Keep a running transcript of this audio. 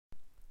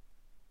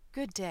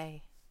Good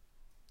day.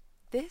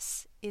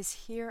 This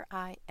is Here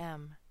I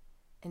Am,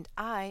 and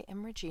I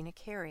am Regina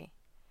Carey.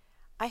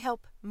 I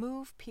help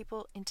move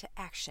people into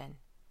action,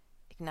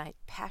 ignite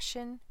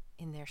passion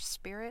in their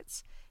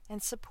spirits,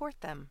 and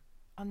support them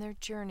on their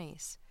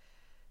journeys.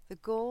 The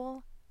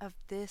goal of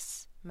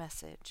this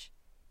message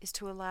is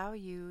to allow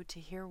you to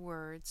hear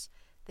words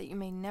that you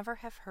may never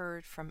have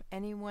heard from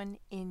anyone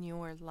in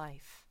your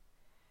life.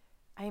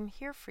 I am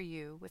here for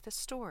you with a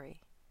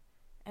story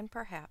and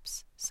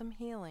perhaps some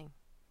healing.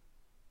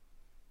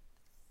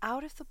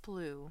 Out of the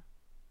blue,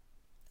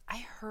 I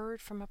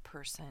heard from a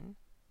person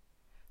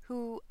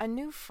who a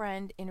new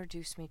friend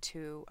introduced me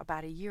to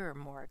about a year or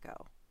more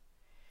ago.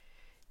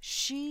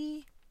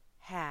 She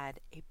had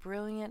a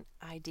brilliant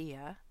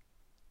idea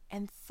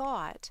and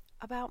thought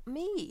about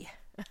me.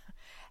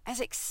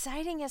 As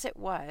exciting as it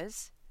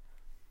was,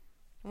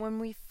 when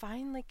we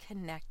finally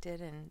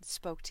connected and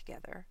spoke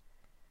together,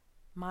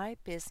 my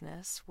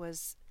business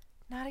was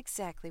not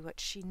exactly what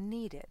she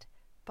needed,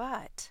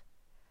 but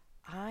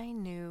I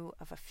knew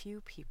of a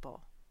few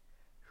people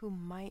who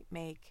might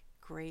make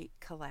great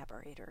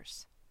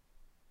collaborators.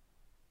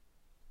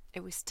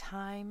 It was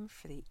time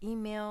for the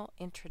email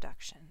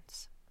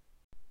introductions.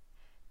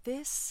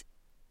 This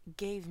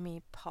gave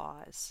me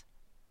pause.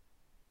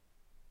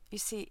 You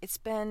see, it's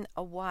been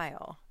a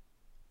while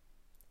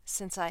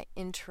since I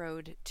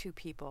introed two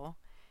people,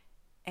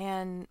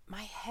 and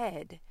my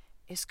head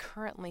is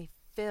currently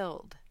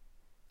filled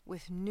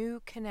with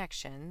new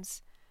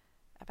connections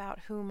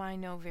about whom I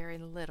know very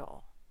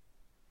little.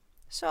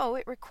 So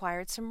it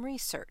required some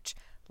research: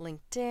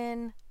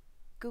 LinkedIn,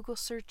 Google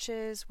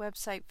searches,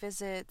 website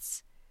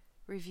visits,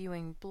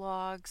 reviewing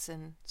blogs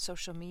and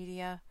social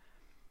media.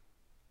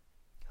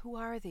 Who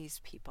are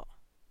these people?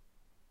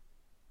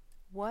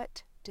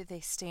 What do they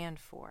stand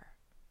for?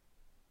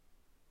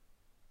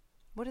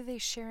 What do they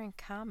share in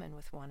common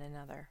with one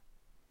another?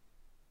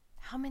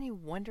 How many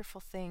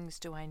wonderful things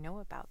do I know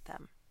about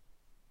them?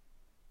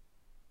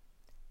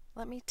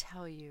 Let me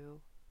tell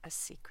you a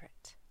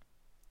secret.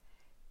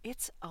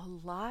 It's a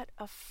lot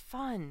of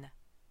fun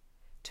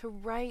to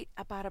write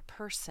about a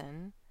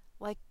person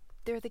like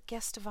they're the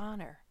guest of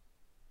honor.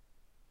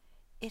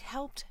 It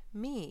helped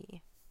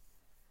me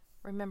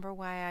remember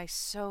why I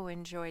so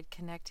enjoyed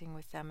connecting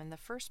with them in the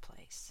first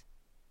place.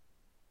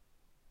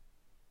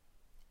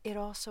 It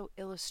also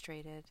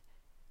illustrated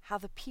how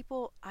the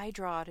people I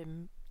draw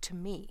to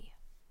me,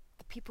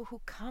 the people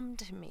who come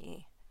to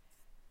me,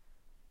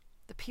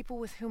 the people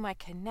with whom I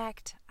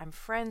connect, I'm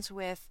friends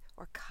with,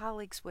 or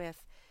colleagues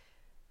with,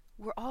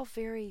 we're all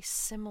very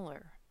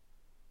similar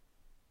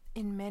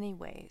in many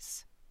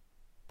ways.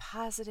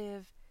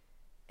 Positive,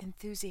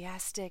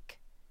 enthusiastic,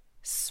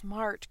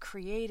 smart,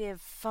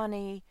 creative,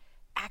 funny,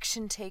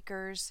 action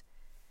takers,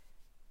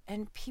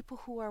 and people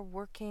who are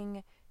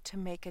working to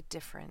make a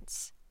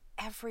difference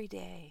every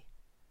day.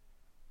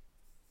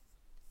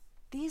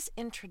 These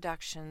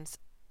introductions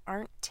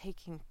aren't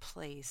taking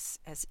place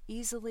as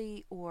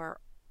easily or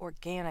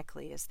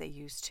organically as they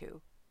used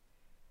to.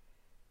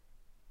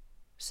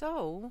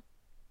 So,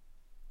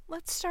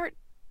 let's start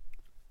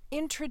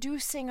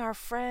introducing our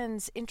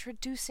friends,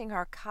 introducing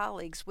our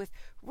colleagues with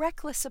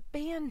reckless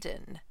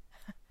abandon.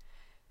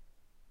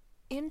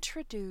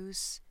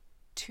 Introduce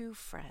two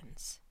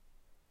friends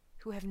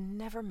who have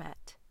never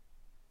met.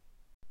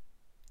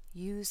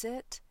 Use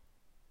it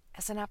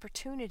as an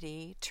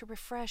opportunity to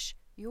refresh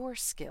your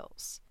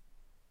skills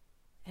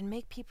and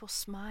make people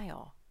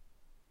smile.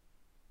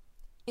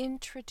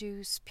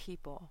 Introduce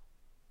people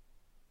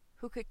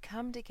who could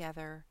come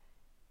together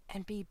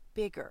and be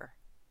bigger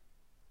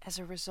as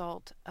a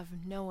result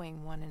of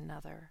knowing one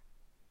another.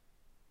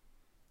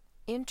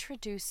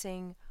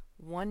 Introducing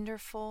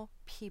wonderful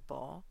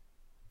people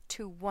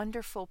to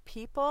wonderful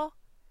people,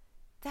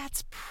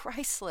 that's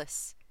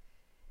priceless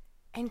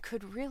and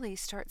could really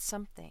start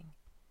something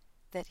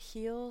that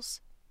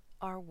heals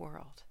our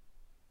world.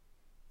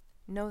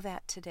 Know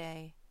that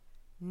today.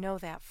 Know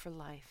that for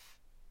life.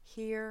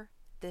 Hear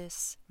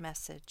this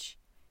message.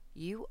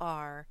 You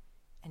are,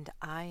 and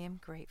I am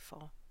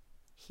grateful.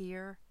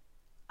 Here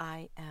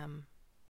I am.